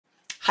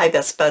Hi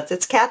Best Buds,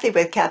 it's Cathy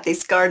with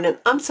Cathy's Garden, and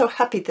I'm so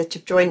happy that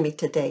you've joined me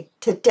today.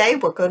 Today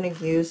we're going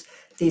to use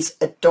these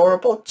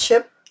adorable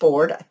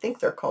chipboard, I think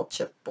they're called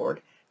chipboard,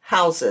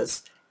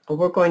 houses, and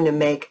we're going to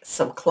make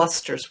some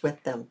clusters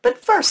with them.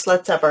 But first,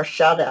 let's have our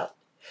shout out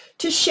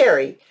to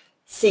Sherry,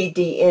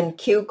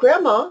 CDNQ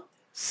Grandma,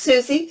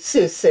 Susie,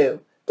 Susu,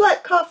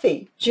 Black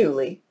Coffee,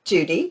 Julie,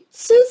 Judy,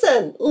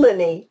 Susan,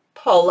 Lenny,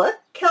 Paula,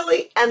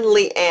 Kelly, and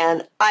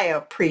Leanne. I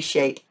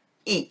appreciate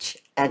each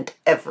and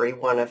every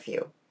one of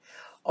you.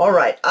 All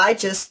right, I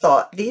just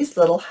thought these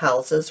little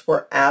houses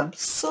were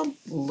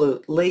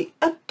absolutely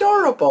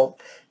adorable.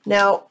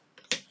 Now,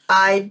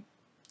 I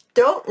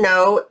don't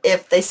know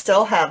if they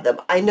still have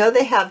them. I know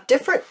they have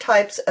different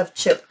types of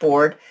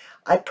chipboard.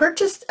 I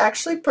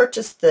actually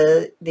purchased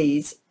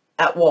these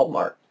at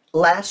Walmart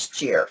last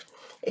year.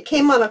 It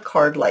came on a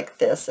card like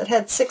this. It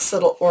had 6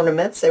 little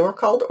ornaments. They were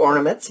called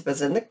ornaments. It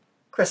was in the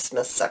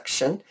Christmas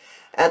section.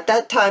 At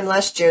that time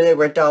last year, they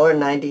were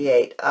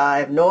 $1.98. I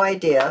have no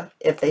idea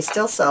if they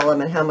still sell them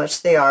and how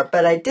much they are,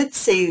 but I did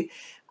see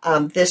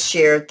this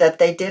year that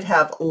they did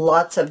have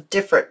lots of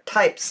different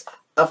types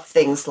of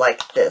things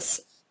like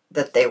this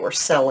that they were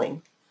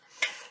selling.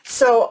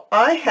 So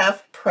I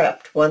have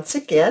prepped once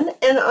again,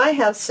 and I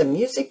have some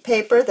music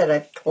paper that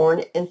I've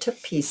torn into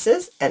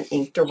pieces and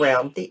inked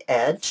around the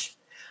edge.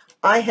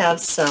 I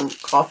have some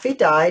coffee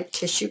dyed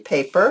tissue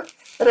paper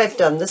that I've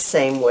done the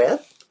same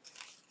with,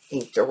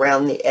 inked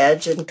around the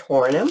edge and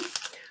torn them.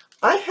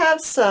 I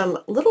have some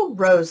little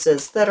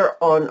roses that are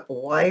on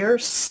wire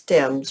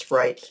stems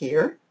right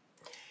here.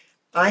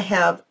 I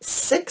have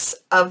 6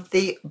 of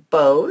the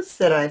bows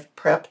that I've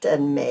prepped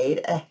and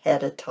made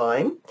ahead of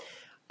time.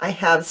 I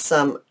have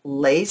some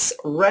lace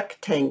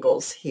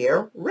rectangles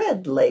here,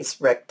 red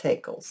lace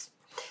rectangles.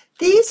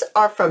 These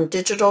are from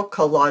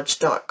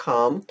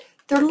digitalcollage.com.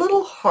 They're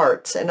little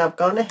hearts, and I've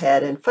gone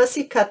ahead and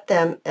fussy cut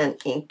them and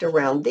inked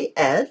around the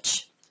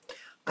edge.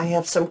 I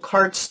have some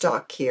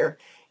cardstock here.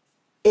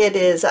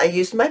 I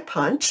used my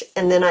punch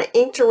and then I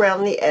inked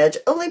around the edge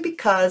only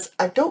because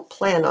I don't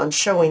plan on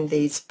showing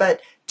these,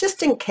 but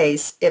just in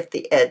case if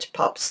the edge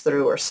pops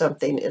through or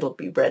something, it'll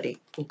be ready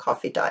and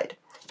coffee dyed.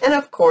 And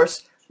of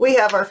course, we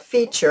have our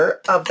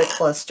feature of the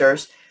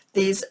clusters,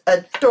 these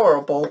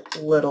adorable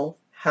little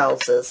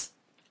houses.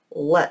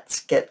 Let's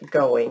get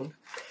going.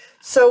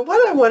 So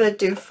what I want to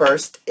do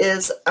first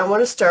is I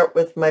want to start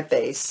with my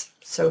base.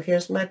 So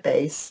here's my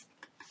base.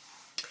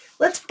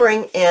 Let's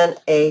bring in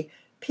a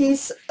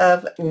piece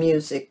of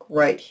music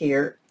right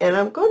here, and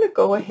I'm going to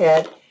go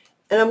ahead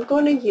and I'm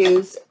going to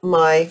use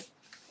my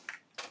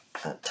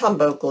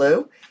Tombow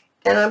glue,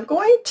 and I'm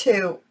going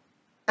to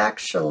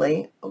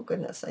actually, oh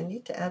goodness, I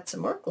need to add some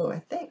more glue,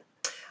 I think.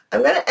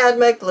 I'm going to add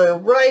my glue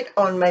right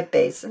on my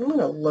base. I'm going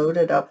to load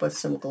it up with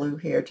some glue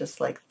here just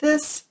like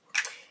this,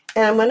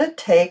 and I'm going to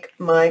take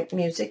my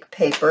music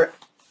paper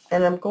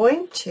and I'm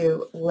going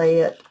to lay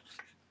it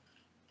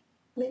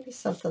maybe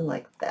something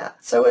like that.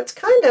 So it's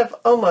kind of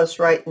almost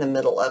right in the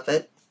middle of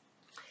it.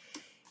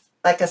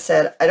 Like I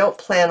said, I don't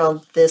plan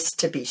on this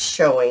to be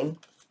showing.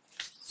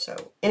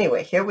 So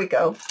anyway, here we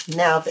go.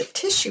 Now the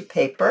tissue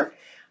paper,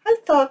 I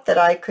thought that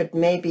I could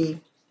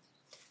maybe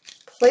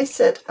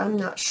place it, I'm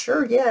not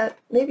sure yet,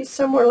 maybe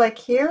somewhere like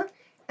here.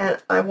 And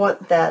I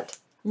want that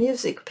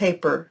music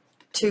paper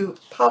to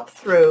pop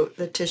through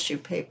the tissue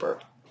paper.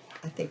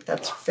 I think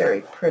that's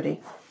very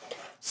pretty.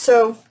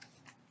 So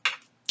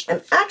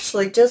I'm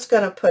actually just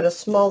going to put a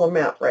small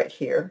amount right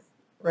here,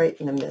 right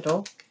in the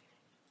middle,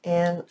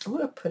 and I'm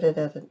going to put it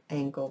at an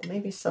angle,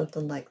 maybe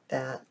something like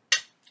that.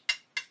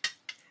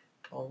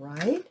 All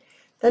right.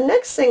 The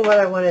next thing what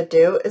I want to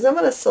do is I'm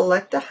going to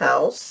select a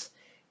house,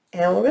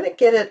 and we're going to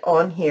get it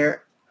on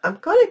here. I'm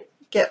going to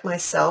get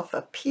myself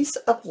a piece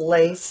of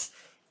lace,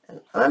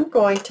 and I'm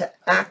going to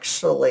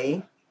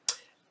actually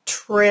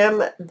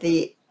trim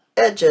the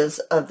edges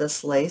of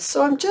this lace.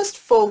 So I'm just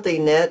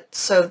folding it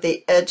so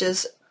the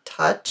edges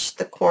touch,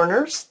 the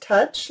corners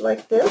touch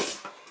like this.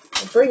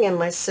 I'll bring in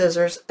my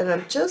scissors and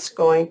I'm just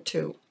going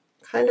to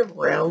kind of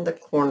round the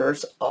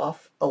corners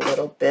off a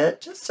little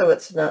bit just so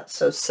it's not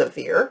so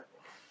severe.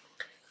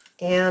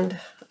 And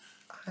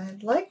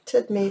I'd like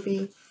to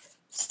maybe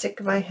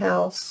stick my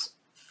house,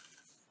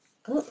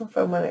 I don't know if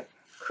I want it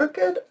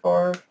crooked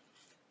or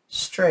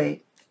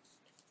straight,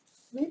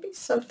 maybe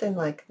something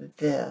like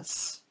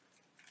this.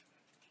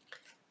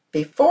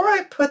 Before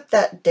I put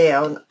that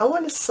down, I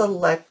want to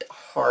select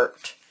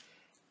heart.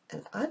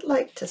 And I'd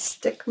like to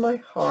stick my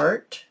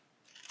heart,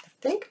 I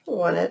think I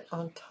want it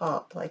on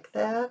top like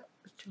that,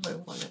 or do I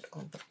want it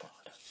on the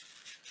bottom?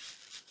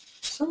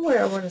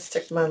 Somewhere I want to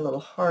stick my little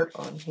heart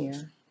on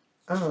here.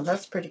 Oh,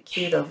 that's pretty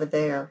cute over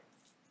there.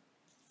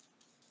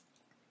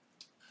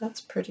 That's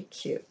pretty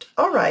cute.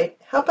 All right,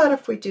 how about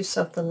if we do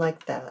something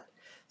like that?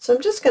 So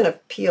I'm just going to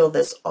peel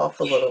this off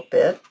a little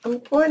bit. I'm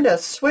going to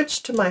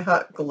switch to my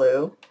hot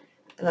glue,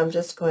 and I'm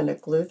just going to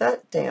glue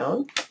that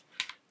down.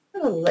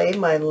 I'm going to lay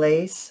my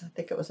lace, I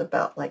think it was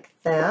about like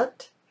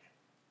that.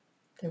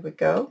 There we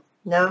go.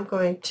 Now I'm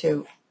going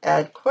to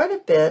add quite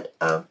a bit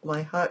of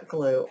my hot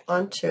glue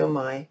onto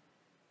my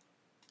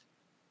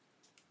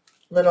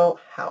little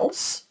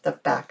house, the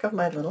back of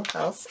my little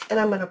house, and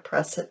I'm going to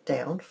press it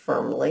down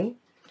firmly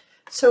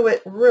so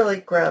it really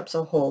grabs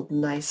a hold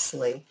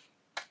nicely.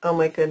 Oh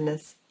my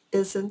goodness,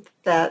 isn't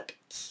that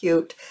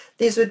cute?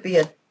 These would be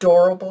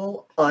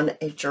adorable on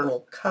a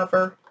journal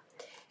cover.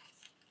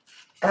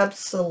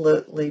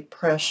 Absolutely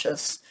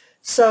precious.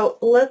 So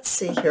let's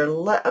see here.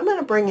 I'm going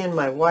to bring in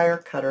my wire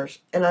cutters,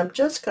 and I'm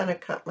just going to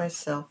cut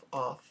myself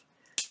off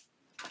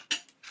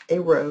a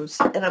rose.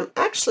 And I'm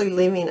actually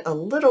leaving a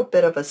little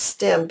bit of a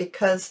stem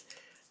because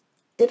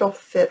it'll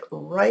fit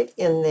right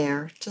in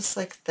there, just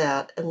like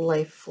that, and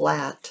lay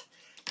flat.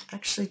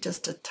 Actually,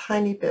 just a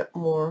tiny bit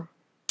more.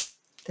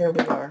 There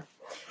we are.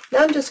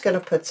 Now I'm just going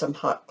to put some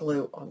hot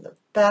glue on the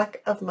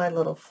back of my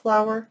little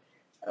flower.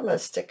 I'm going to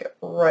stick it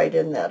right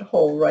in that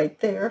hole right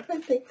there. I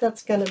think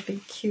that's going to be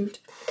cute.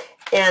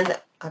 And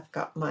I've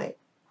got my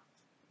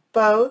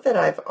bow that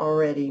I've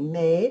already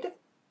made.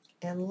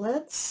 And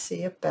let's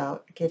see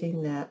about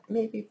getting that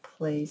maybe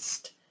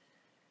placed.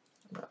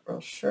 I'm not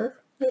real sure.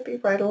 Maybe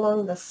right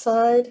along the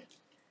side.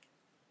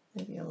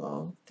 Maybe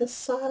along this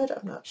side.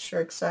 I'm not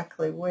sure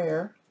exactly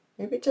where.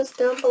 Maybe just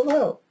down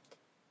below.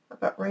 How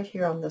about right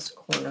here on this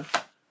corner?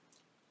 I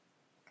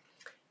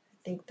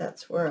think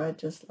that's where I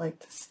just like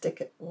to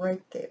stick it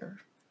right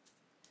there.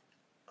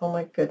 Oh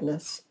my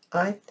goodness,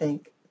 I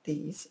think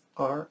these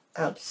are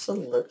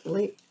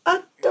absolutely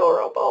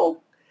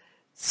adorable.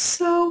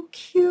 So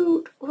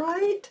cute,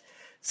 right?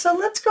 So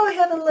let's go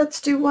ahead and let's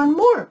do one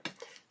more.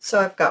 So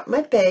I've got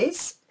my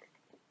base,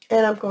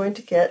 and I'm going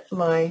to get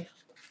my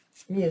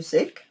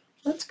music.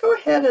 Let's go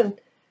ahead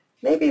and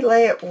maybe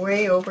lay it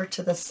way over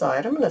to the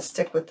side. I'm going to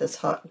stick with this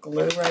hot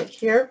glue right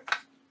here.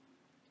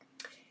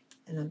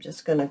 And I'm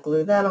just going to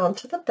glue that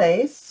onto the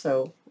base,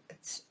 so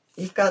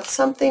you've got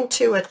something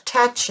to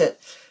attach it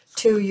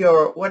to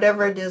your,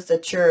 whatever it is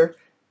that you're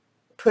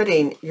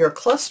putting your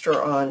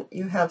cluster on.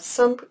 You have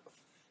some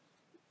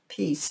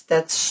piece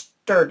that's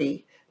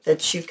sturdy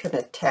that you can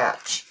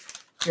attach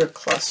your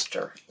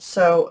cluster.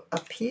 So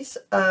a piece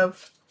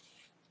of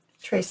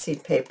tracing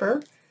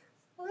paper,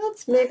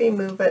 let's maybe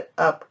move it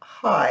up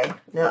high.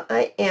 Now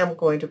I am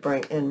going to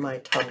bring in my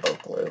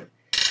Tombow glue.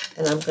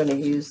 And I'm going to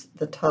use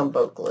the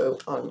Tombow glue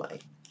on my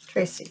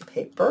tracing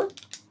paper,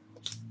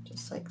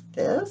 just like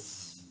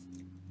this.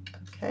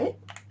 Okay.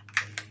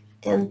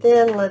 And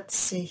then let's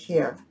see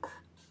here.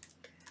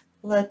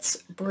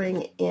 Let's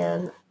bring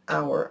in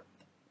our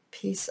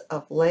piece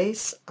of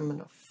lace. I'm going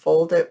to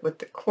fold it with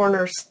the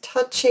corners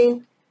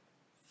touching,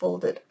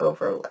 fold it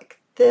over like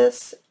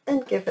this,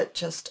 and give it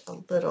just a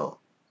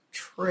little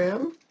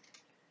trim,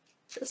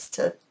 just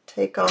to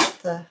take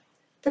off the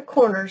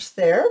corners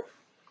there.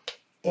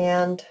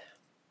 And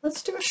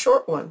let's do a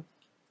short one.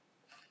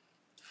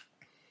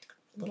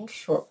 A little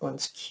short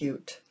one's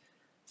cute.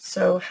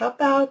 So how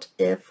about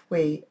if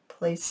we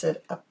place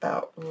it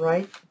about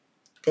right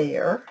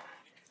there.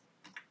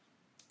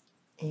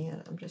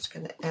 And I'm just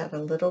going to add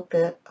a little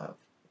bit of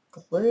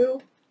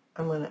glue.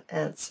 I'm going to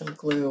add some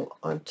glue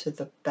onto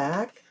the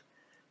back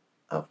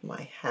of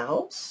my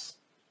house.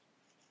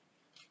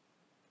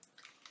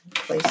 And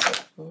place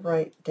it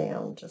right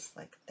down just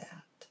like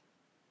that.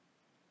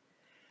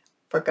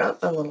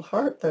 Forgot my little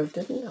heart though,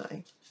 didn't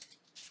I?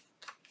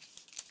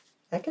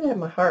 I can have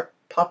my heart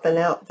popping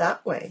out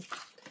that way.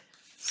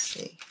 Let's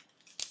see.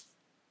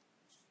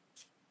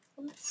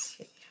 Let's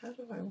see. How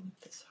do I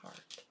want this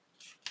heart?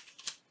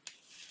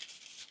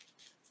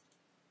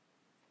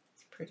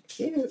 It's pretty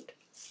cute.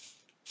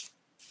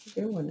 I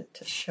do want it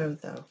to show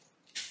though.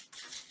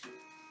 I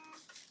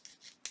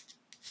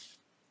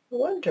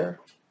wonder.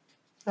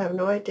 I have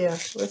no idea.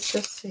 Let's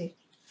just see.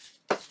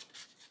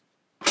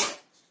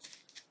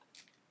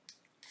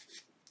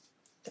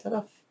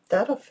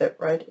 That'll fit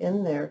right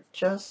in there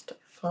just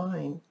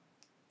fine.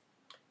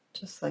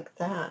 Just like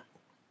that.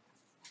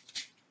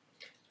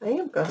 I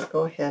am going to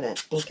go ahead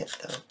and ink it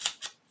though.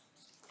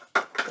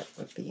 That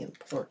would be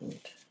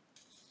important.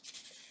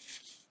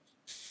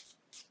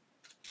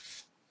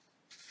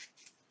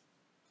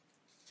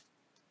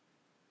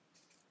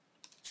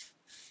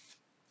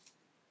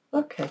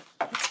 Okay,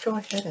 let's go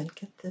ahead and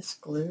get this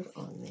glued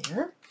on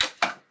there.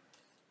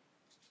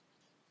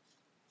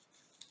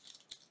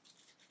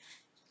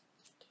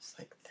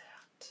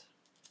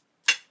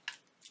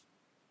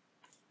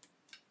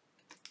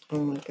 Oh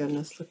my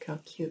goodness, look how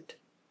cute.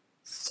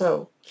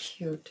 So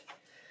cute.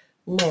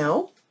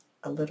 Now,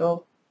 a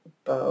little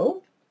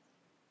bow,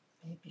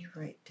 maybe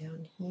right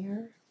down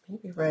here,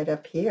 maybe right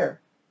up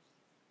here.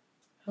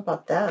 How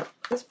about that?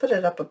 Let's put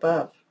it up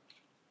above.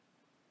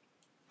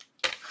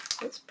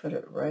 Let's put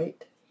it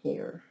right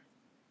here.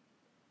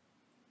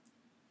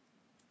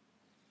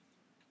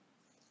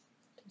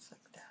 Just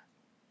like that.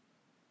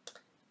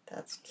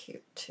 That's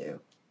cute too.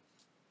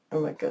 Oh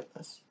my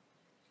goodness.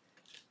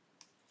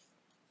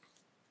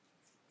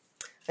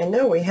 I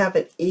know we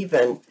haven't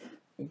even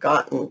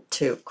gotten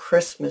to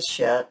Christmas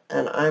yet,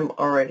 and I'm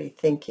already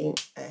thinking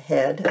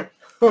ahead.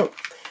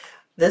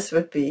 This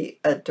would be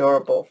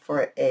adorable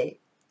for a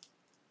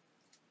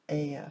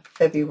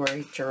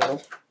February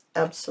journal.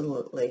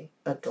 Absolutely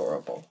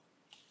adorable.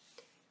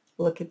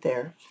 Look at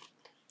there.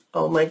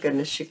 Oh my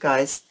goodness, you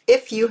guys.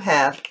 If you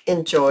have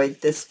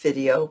enjoyed this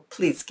video,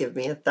 please give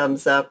me a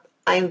thumbs up.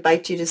 I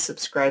invite you to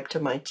subscribe to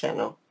my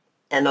channel.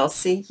 And I'll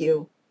see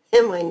you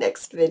in my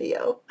next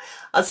video.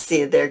 I'll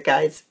see you there,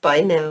 guys.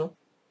 Bye now.